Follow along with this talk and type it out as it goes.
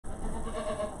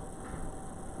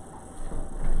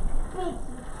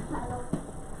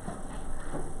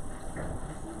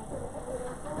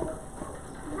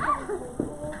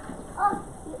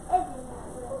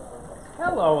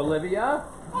Hello, Olivia.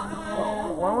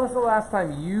 When was the last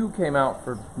time you came out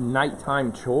for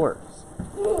nighttime chores?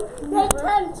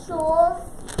 Nighttime chores?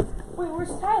 Wait, where's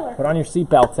Tyler? Put on your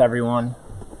seatbelts, everyone.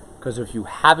 Because if you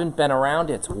haven't been around,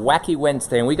 it's Wacky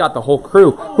Wednesday, and we got the whole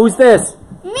crew. Who's this?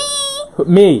 Me.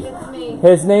 Me. It's me.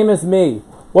 His name is me.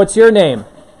 What's your name?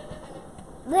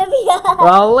 Olivia.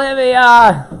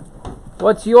 Olivia.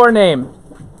 What's your name?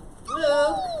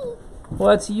 Blue.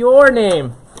 What's your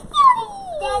name?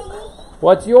 Daddy.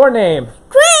 What's your name?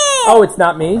 Chris. Oh, it's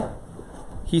not me.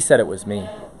 He said it was me.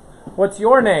 What's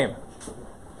your name?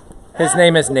 His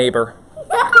name is Neighbor.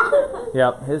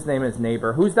 Yep, his name is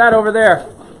Neighbor. Who's that over there?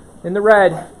 In the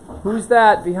red. Who's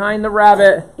that? Behind the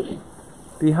rabbit.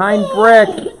 Behind Brick.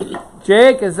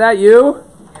 Jake, is that you?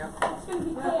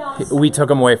 We took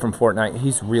him away from Fortnite.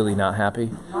 He's really not happy.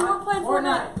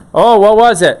 Fortnite. Oh, what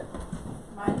was it?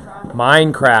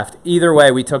 Minecraft. Either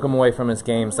way, we took him away from his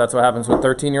games. That's what happens with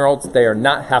 13-year-olds. They are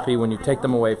not happy when you take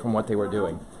them away from what they were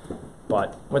doing.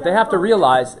 But what they have to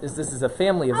realize is this is a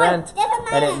family event,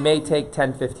 and it may take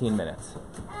 10-15 minutes.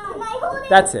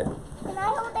 That's it. Can I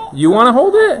hold it? You want to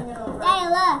hold it?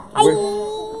 Daddy,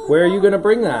 Where are you going to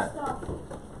bring that?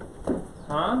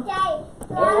 Huh? Daddy,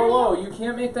 Whoa. You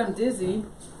can't make them dizzy.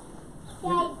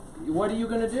 Daddy, What are you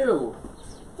going to do?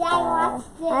 Daddy, watch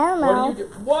this. I don't What do you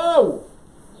do? Whoa!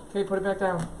 Okay, put it back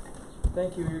down.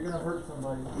 Thank you. You're going to hurt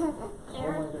somebody. Oh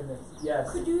my goodness. Yes.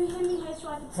 Could you hand me this so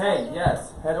I can Hey,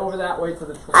 yes. Head over that way to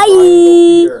the Hi.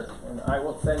 theater, and I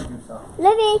will send you some.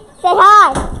 Livy, say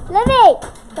hi. Livy,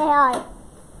 say hi.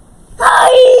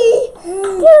 Hi.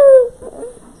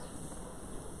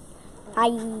 Hi.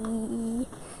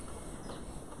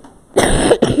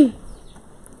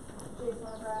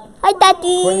 Hi,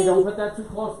 Daddy. Quinny, don't put that too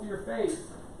close to your face.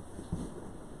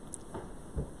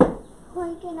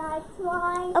 When can I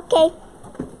try? Okay.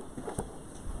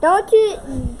 Don't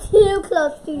too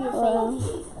close to your face.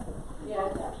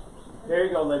 There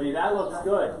you go, Libby. That looks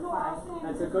good.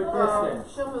 That's a good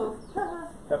distance. She'll move.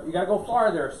 Yep, you gotta go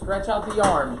farther. Stretch out the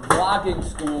arm. Vlogging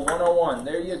school 101.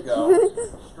 There you go.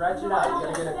 Stretch it out. You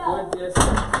gotta get a good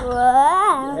distance.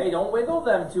 Wow. Hey, don't wiggle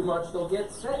them too much. They'll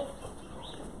get sick.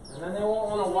 And then they won't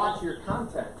want to watch your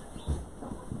content.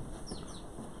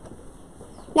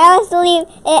 Now let's leave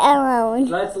it alone.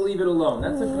 Let's leave it alone.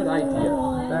 That's a good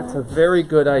idea. That's a very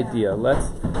good idea.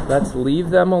 Let's leave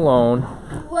them alone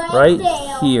right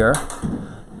here.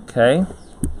 Okay.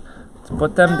 Let's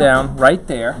put them down right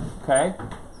there. Okay.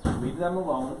 Leave them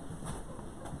alone.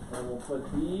 And we'll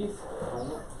put these.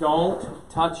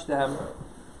 Don't touch them.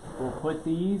 We'll put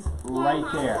these right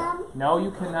there. No,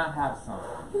 you cannot have some.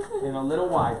 In a little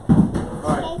while.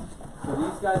 Alright. So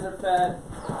these guys are fed.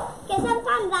 Because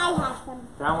sometimes I have some.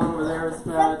 That one over there is fed.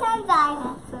 Sometimes I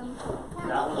have some.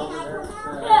 That one over there is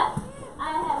fed. I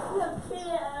have some too.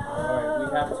 Alright, we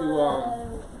have to,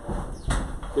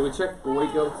 did we check boy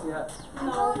goats yet?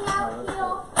 No.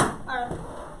 Alright.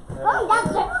 Oh, that's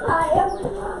it.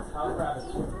 How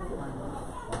rabbits?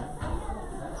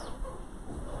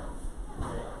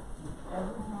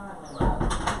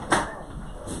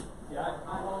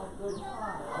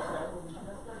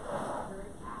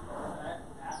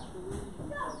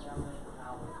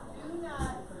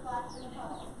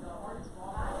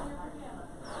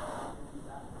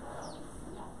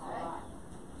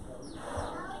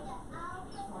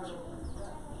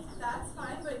 That's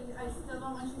fine, but I still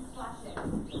don't want you splashing.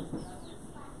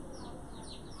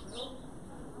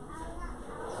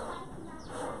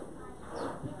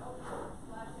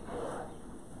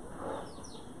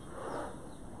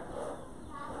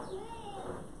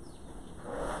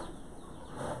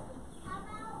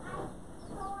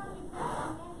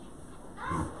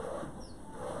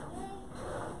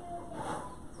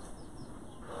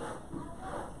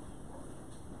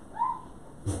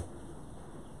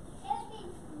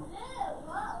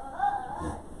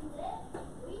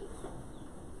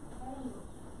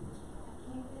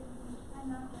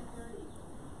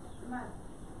 Come on.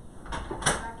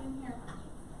 Back in here.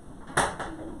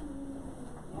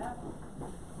 Yep.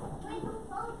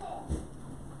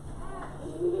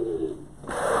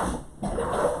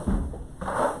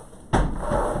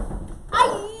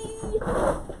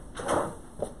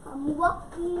 I'm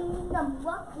walking. That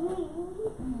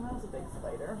was a big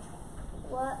spider.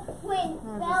 What? Quinn,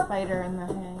 There was a spider in the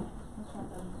hay.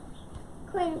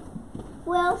 Quinn,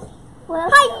 Will.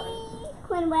 Hi.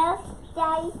 Quinn, Will.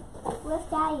 Daddy. Where's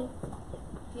Daddy?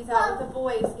 He's out with the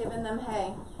boys giving them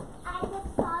hay. I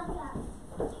just saw them.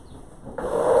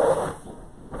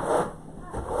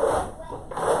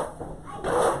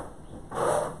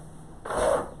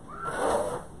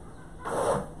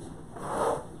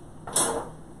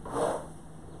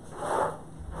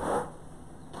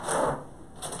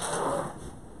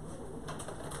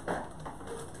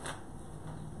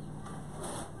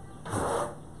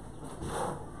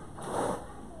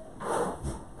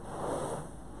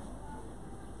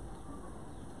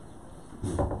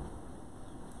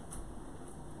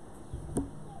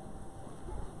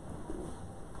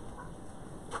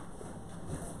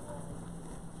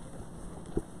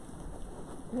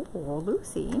 Poor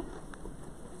Lucy.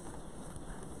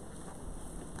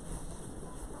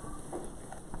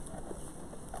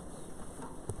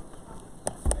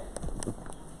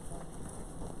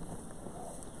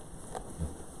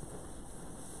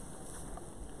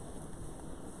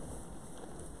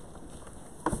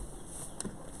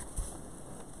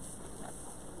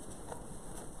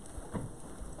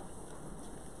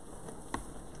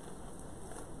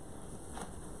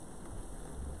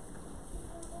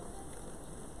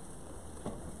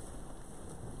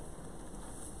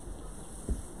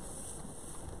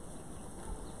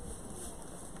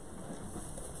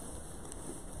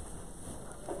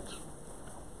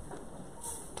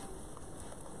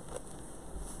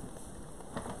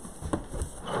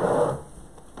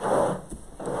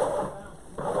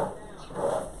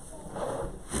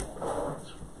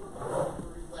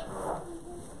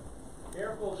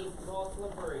 Careful, this is all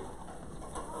slippery.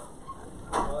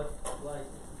 Well, it's like...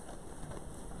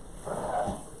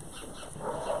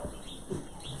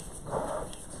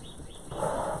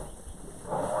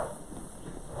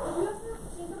 Did you ever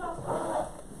think about putting like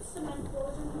cement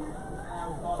floors in here? Yeah,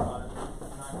 we thought about it.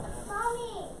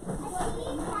 Mommy, I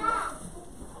see that.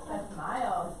 That's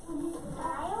Miles.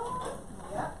 Miles?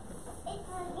 Yep. It's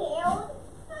healed.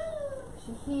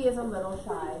 He is a little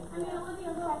shy. I mean,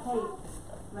 Olivia, look. Hey,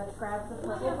 let's grab the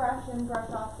purple brush and brush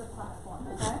off the platform,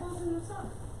 okay?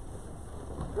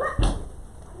 Look.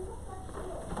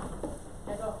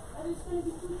 There go. Are these going to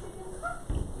be 2 chickens?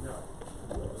 No.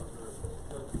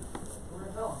 Where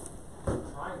the hell?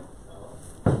 Trying to tell.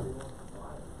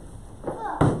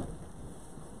 Look.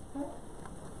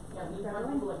 Yeah, these are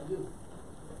people like you.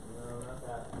 No, not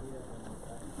that.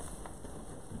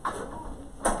 I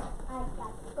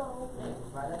got to go.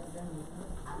 Try that again.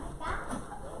 Oh my God.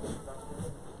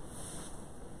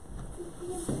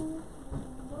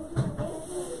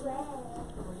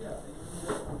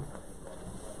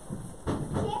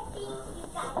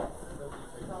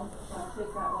 Don't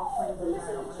take that while playing with it.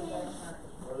 I don't want to get hurt.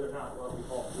 Or they're not what we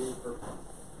call food for.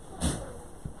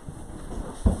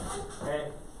 And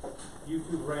you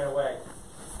two ran away.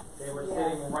 They were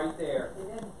sitting right there They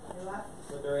did. They left.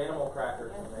 with their animal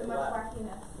crackers There's and too they much left.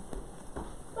 wackiness.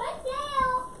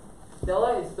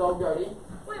 Stella is so dirty.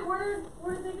 Wait, where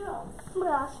did they go?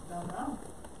 Don't know.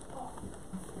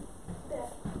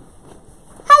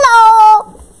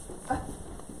 Hello!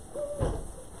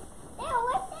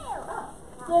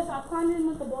 Liz, I climbed in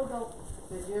with the boy goat.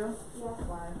 Did you? Yeah.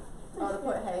 Why? Oh, to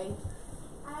put hay.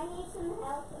 I need some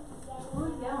help in getting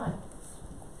Who's yelling?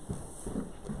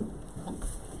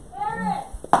 Eric!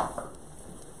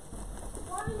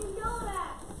 What are you doing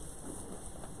at?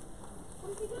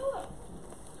 What's he doing?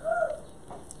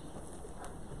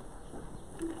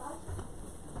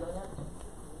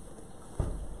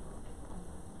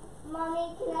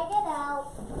 Mommy, can I get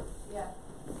out? Yeah.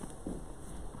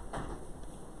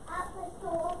 At the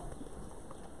door?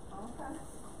 Okay.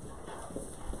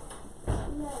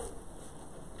 No.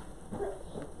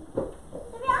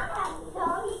 Maybe I have to go.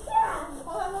 You can.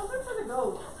 Well, I'm looking for the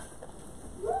goat.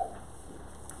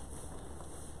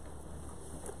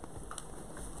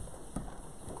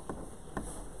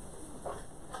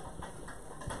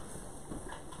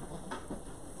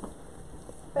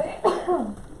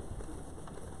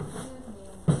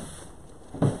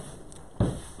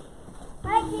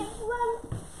 I give one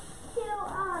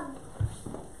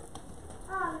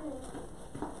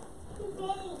to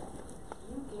Billy.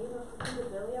 You gave her food to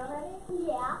Billy already?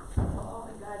 Yeah. Oh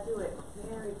my God, do it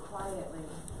very quietly.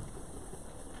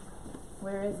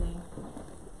 Where is he?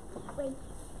 Wait.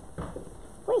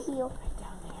 Where's he? Right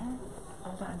down there.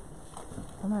 Hold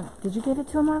on. Did you give it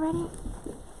to him already?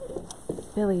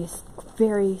 Billy is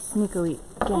very sneakily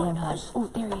getting him. Oh,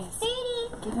 there he is.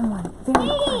 Sadie. Give him one. Very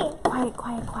Sadie.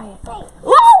 quiet. Quiet. Wait.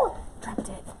 Whoa! Dropped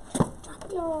it.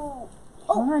 No.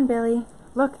 Hold on, Billy.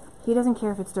 Look, he doesn't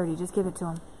care if it's dirty. Just give it to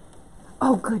him.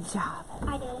 Oh, good job.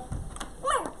 I did it.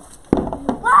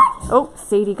 What? Oh,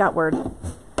 Sadie got word.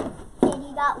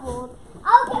 Sadie got wool.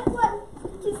 I'll give one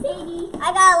to Sadie.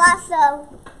 I got a lasso.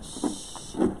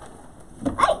 Shh.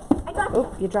 Hey, I got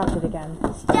Oh, you dropped it again.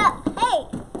 stop. Hey,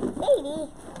 Sadie.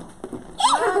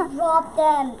 I dropped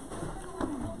them.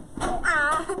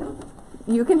 Ah.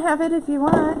 You can have it if you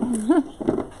want.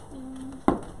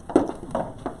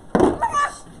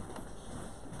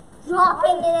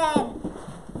 Dropping it in.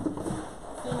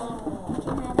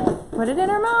 Put it in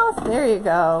her mouth. There you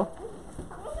go.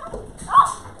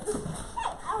 Oh!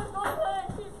 I was going to put it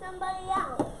to somebody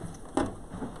else.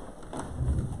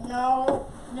 No,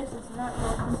 this is not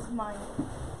yours. This is mine.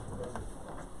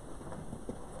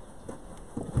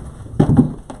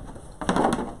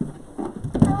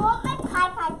 I want my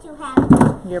Pie to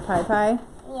have. Your Pie Pie?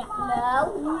 Yeah.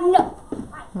 No.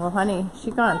 Well, honey,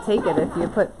 she gonna take it if you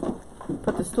put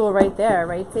the stool right there,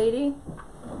 right, Sadie?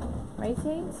 Right,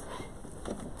 Sadie?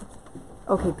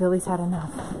 Okay, Billy's had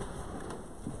enough.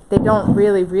 They don't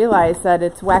really realize that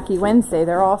it's Wacky Wednesday.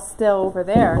 They're all still over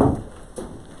there,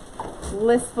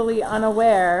 blissfully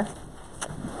unaware.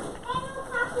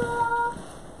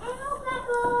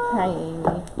 Hi,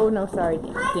 Amy. Oh, no, sorry,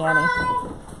 Danny.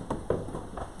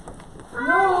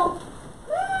 No.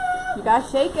 You gotta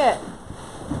shake it.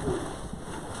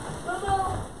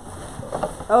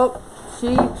 Oh,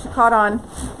 she caught on.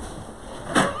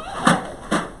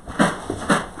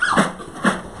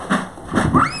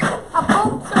 A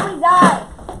boat so we die.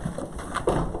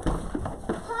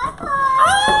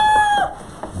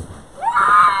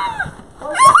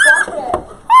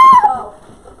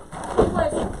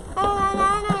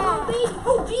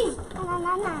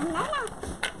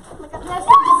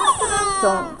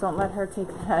 Don't let her take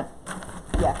that.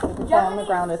 Yeah, you can fall on the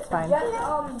ground, it's fine. I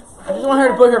just want her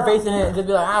to put her face in it and just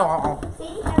be like, ow, ow.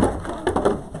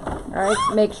 Alright,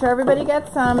 make sure everybody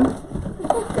gets some.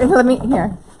 Let me,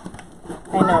 here.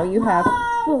 I know, you have.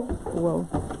 Whoa.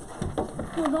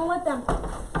 Don't let them.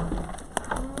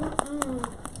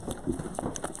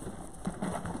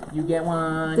 You get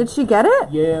one. Did she get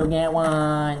it? You get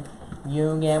one.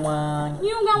 You get one.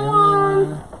 You get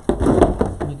one.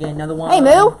 You get another one. Hey,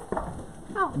 Moo!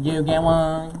 You get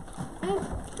one.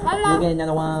 You get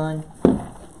another one.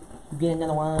 You get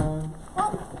another one.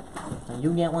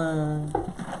 You get one.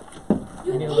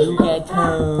 And then you get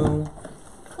two.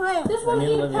 This one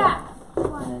eat pack.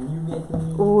 And you get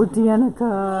three. Oh,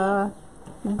 Danica.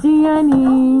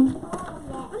 Danny.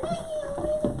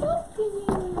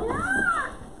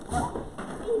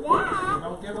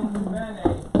 Don't give them too many.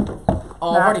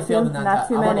 Oh, I've already failed in that not task.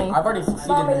 too many. I've already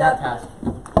succeeded in that task.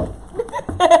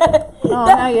 Oh,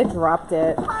 now you dropped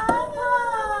it.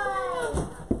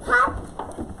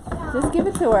 Just give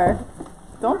it to her.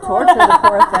 Don't torture the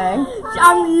poor thing.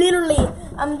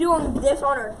 I'm doing this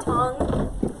on her tongue.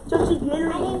 So she's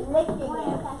literally licking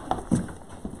it.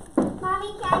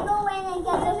 Mommy, can I go in and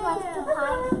get this one to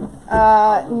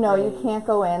Pie? No, you can't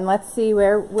go in. Let's see,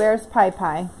 where's Pie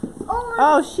Pie?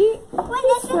 Oh, she... When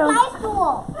this is my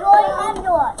school. Look,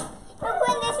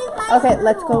 when this is my school. Okay,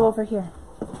 let's go over here.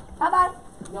 Bye-bye.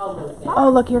 Oh,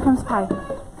 look, here comes Pie.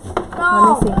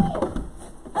 No. Let me see.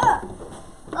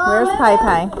 Where's Pie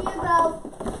Pie? Here you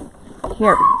go.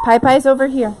 Here, Pie Pie's over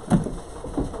here.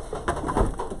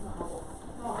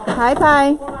 Pie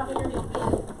Pie.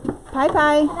 Pie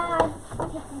Pie.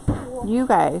 You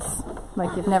guys,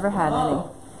 like you've never had any.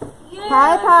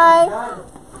 Pie Pie.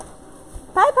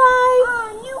 Pie Pie. Oh,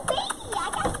 new baby. I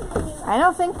got some new. I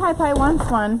don't think Pie Pie wants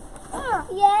one.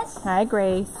 Yes. Hi,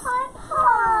 Grace. Pie.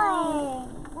 Pie.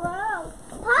 Whoa.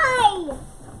 Pie.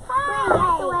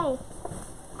 Pie.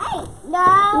 Hey. No.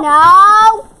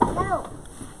 No. No.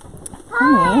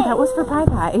 Honey, that was for Pie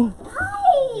Pie.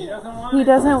 Pie. He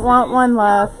doesn't want one,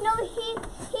 love. No, he's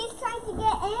trying to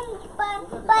get in,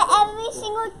 but every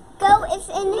single goat is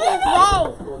in his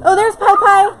way. Oh, there's Pie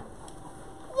Pie.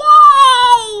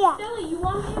 Yay! Billy, you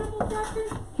want animal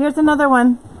crackers? Here's another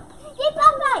one. Yay,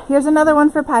 Pie. Here's another one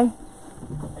for Pie.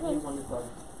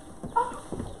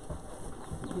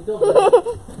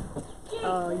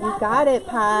 Oh, you got it,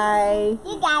 Pie.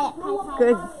 You got it, Pie.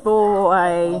 Good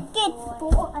boy. Good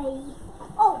boy.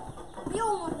 Oh, you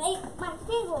almost ate my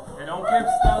finger. Hey, don't give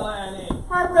Stella any.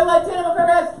 Harper likes animal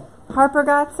crackers. Harper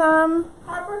got some.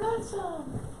 Harper got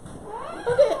some.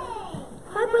 Look at it.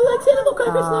 Harper likes animal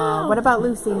crackers now. What about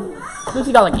Lucy?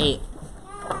 Lucy got like 8.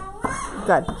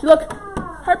 Good. See, look.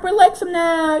 Harper likes them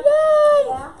now.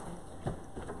 Yay!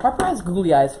 Harper has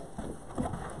googly eyes.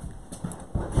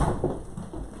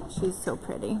 She's so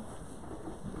pretty.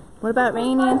 What about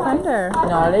Rainy and Thunder?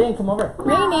 No, they didn't come over.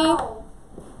 Rainy.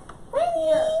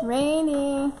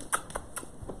 Rainy.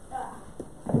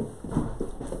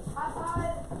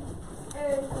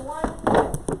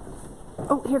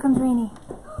 Oh, here comes Rainy.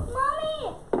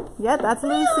 Mommy! Yeah, that's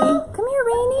Lucy. Come here,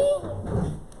 Rainy.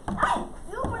 Hey,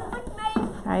 you were with me.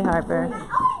 Hi, Harper.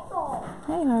 Oh,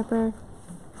 Hi, Harper.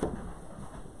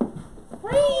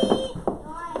 Wee!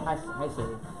 Hi,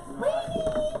 Sadie.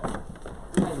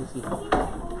 Hi, Lucy.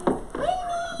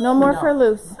 No more for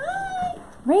Luce.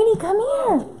 Rainy, come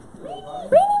here. Rainy,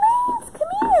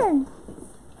 come here.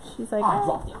 She's like, I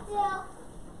dropped it.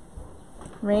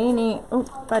 Rainy. Oh,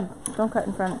 bud, don't cut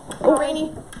in front. Oh,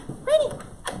 Rainy.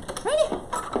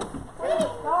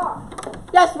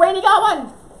 Yes, Rainy got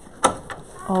one.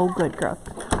 Oh, good girl.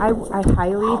 I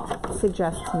highly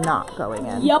suggest not going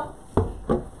in. Yep.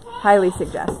 Highly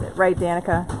suggest it. Right,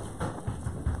 Danica?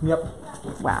 Yep.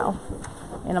 Wow.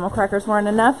 Animal crackers weren't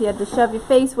enough. You had to shove your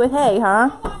face with hay,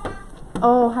 huh?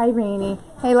 Oh, hi, Rainy.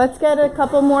 Hey, let's get a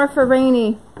couple more for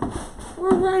Rainy.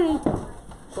 We're Rainy.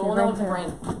 So one with the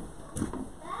brain.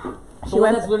 She The one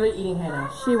went. that's literally eating Hannah.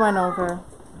 She went over.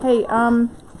 Hey,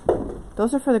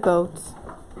 those are for the goats.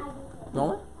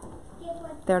 No?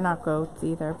 They're not goats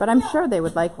either, but I'm sure they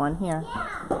would like one. Here.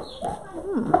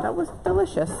 That was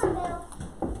delicious.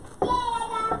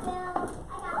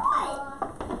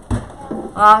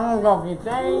 I'm gonna be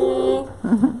saying.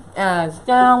 And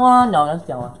that one. No, that's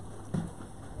that one.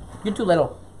 You're too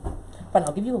little. But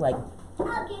I'll give you a leg.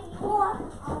 I'll give you more.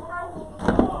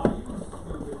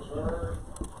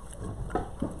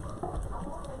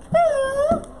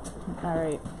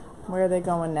 Alright, where are they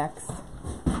going next?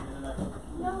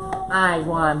 I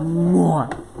want more.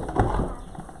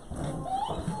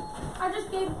 I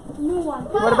just gave you one.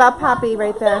 What about Poppy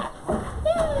right there?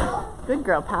 Good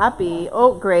girl, Poppy.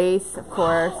 Oh, Grace, of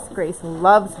course. Grace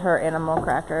loves her animal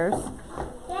crackers.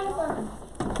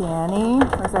 Danny,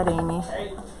 where's that Amy?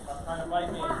 Hey, stop trying to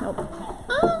bite me. Nope.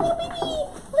 Oh,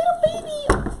 little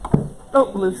baby.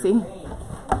 Oh, Lucy.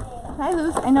 Hi,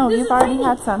 Lucy. I know, you've already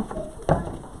had some.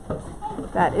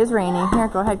 That is Rainy. Here,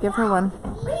 go ahead, give her one.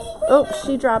 Oh,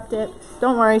 she dropped it.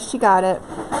 Don't worry, she got it.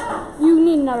 You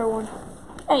need another one.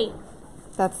 Hey.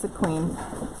 That's the queen.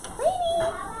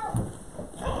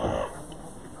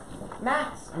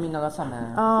 Max. I mean, no, that's not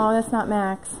Max. Oh, that's not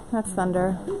Max. That's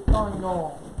Thunder. Oh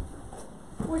no.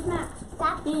 Where's Max?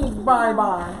 Bye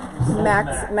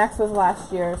bye. Max was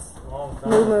last year's. Long I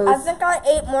Moo think I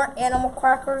ate more animal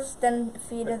crackers than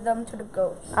feeded them to the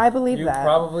goats. I believe You that.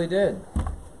 probably did.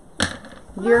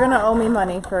 You're gonna owe me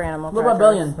money for animal What crackers.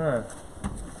 about Billion? Huh.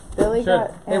 Billy Should.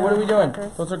 got Hey, what are we doing?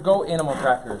 crackers. Those are goat animal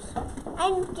crackers.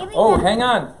 I'm giving Oh, them. hang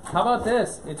on. How about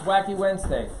this? It's Wacky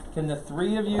Wednesday. Can the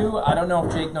three of you, I don't know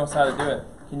if Jake knows how to do it,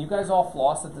 can you guys all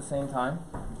floss at the same time?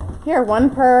 Here, one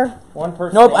per One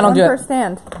person. Nope, I don't one do per it.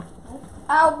 stand.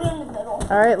 I'll be in the middle.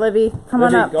 All right, Libby, come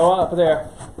on up. Go up there.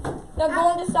 Now go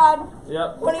on this side.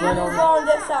 Yep. What do you go on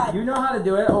this side? You know how to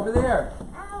do it over there.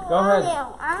 Go ahead.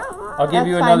 I'll give That's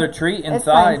you fine. another treat It's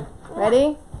inside. fine.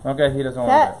 Ready? Okay, he doesn't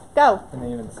want Set, go. to. Can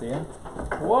they even see him?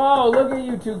 Whoa, look at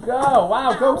you two go.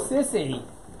 Wow, go sissy.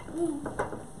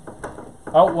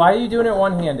 Oh, why are you doing it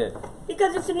one-handed?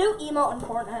 Because it's a new emote in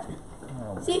Fortnite.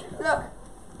 Oh. See, look.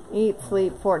 Eat,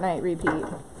 sleep, Fortnite, repeat.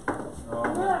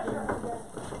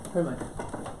 Pretty much.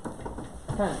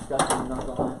 Kind of disgusting, not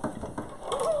gonna lie.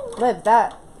 Liv,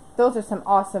 that. Those are some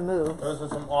awesome moves. Those are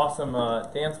some awesome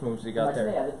dance moves you got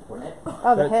there.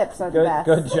 Oh, the hips are the Good, best.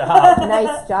 good job.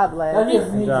 Nice job, Liv.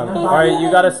 Good job. All right, you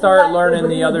got to start learning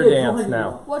the other dance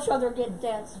now. Which other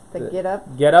dance? The get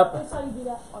up, Get up. That's how you do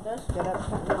that. Oh, this? get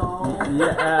up.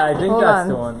 Yeah, I think Hold that's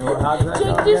on. the one. How does that Jake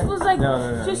go just again? was like,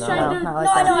 No, just no. trying to. Not like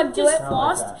No, I that. know how to do just it. Not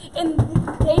like flossed, and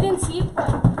they didn't see it,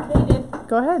 but they did.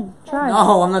 Go ahead, try.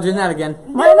 No, I'm not doing that again.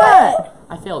 Why not?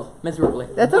 I failed miserably.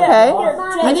 That's okay.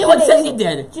 I did what Sissy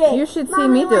did. Jake. You should see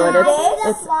me do it.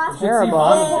 It's Mommy terrible.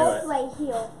 do it. right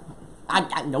here.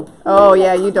 I nope. Oh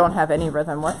yeah, you don't have any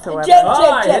rhythm whatsoever. Jake,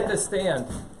 Oh, I Jake, hit Jake. the stand.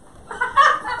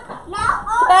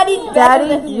 Daddy's better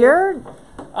than Daddy, you. you're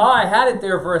Oh, I had it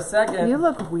there for a second. you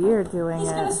look weird doing He's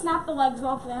gonna it. snap the legs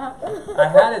off that. I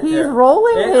had it He's there.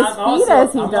 rolling And his I'm feet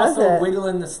as he I'm does also it.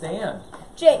 wiggling the stand.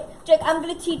 Jake, I'm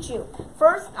gonna teach you.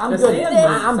 First, I'm The good. stand this,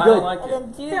 moves, I'm I good. don't like and it.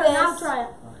 then do Here, now this, try it.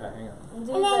 Okay, hang on. and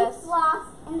do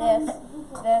this,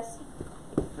 this.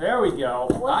 There we go.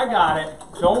 I got it.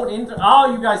 Don't inter.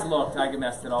 Oh, you guys looked. I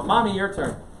messed it up. Mommy, your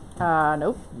turn.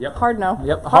 Nope. Yep. Hard no.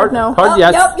 Yep. Hard no. Hard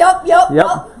yes.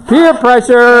 Yup. Peer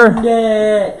pressure.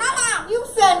 Yeah. You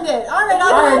send it. All right,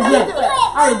 I already did.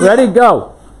 I already did. Ready,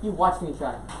 go. You watch me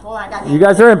try. Hold on, I gotta You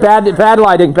guys are in bad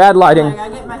lighting. Bad lighting.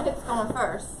 gotta get my hips going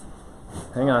first.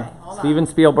 Hang on. Steven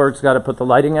Spielberg's got to put the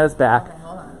lighting at his back.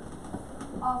 Hold on.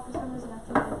 Oh, for some reason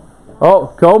I think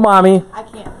Oh, go, mommy. I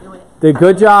can't do it. Did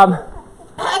good job.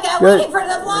 I got Good. waiting for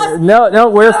the floss. No.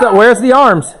 Where's the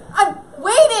arms? I'm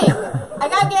waiting. I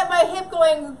gotta get my hip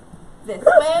going this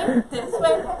way, this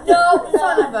way. No,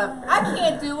 son of a. I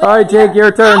can't do it. All right, Jake,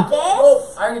 your turn.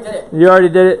 this. I already did it. You already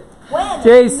did it. When?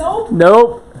 Jace.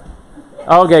 Nope.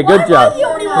 Okay, good job. The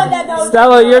only one that knows.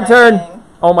 Stella, your turn.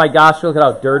 Oh my gosh, look at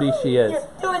how dirty she is. Here,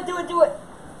 do it.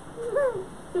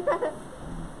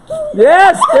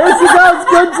 Yes, there she goes.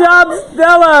 Good job,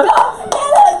 Stella.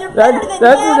 Stella, you're better than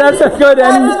That's a good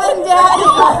end. Daddy.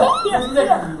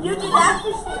 You did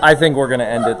that. I think we're gonna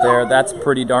end it there. That's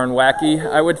pretty darn wacky,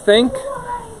 I would think.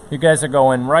 You guys are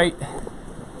going right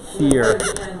here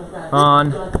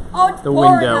on Oh, it's the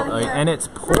pouring window, out here. and it's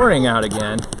pouring out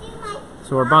again.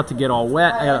 So we're about to get all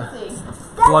wet. I gotta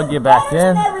plug you back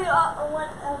in. Every one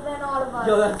of all of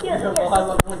Yo, that's Here, beautiful. here. I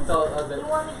love when Della does it. You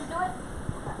want me to do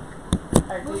it?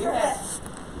 Alright, do Who's your head. first?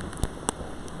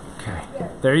 Okay,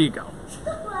 there you go.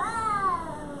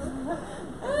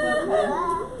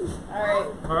 Alright,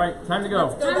 All right, time to go.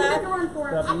 go back.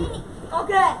 Stubby.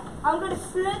 Okay, I'm gonna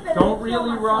flip it. Don't and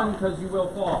really kill run myself. because you will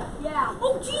fall. Yeah.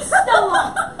 Oh, jeez,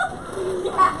 Stella.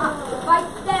 Yeah. By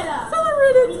Stella. Stella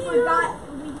ran into We you. forgot.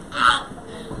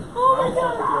 Oh my Nice,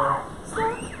 god.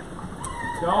 girl.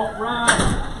 Don't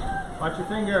run. Watch your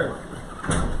fingers.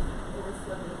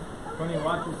 Funny,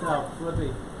 watch yourself.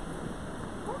 Slippy.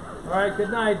 All right,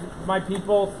 good night, my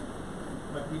peoples.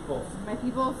 My peoples. My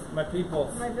peoples, My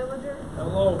peoples. my villagers.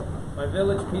 Hello, my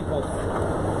village peoples.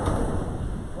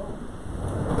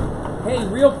 Hey,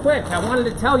 real quick, I wanted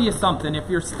to tell you something. If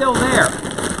you're still there,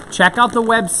 check out the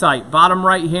website, bottom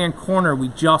right-hand corner. We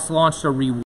just launched a reward.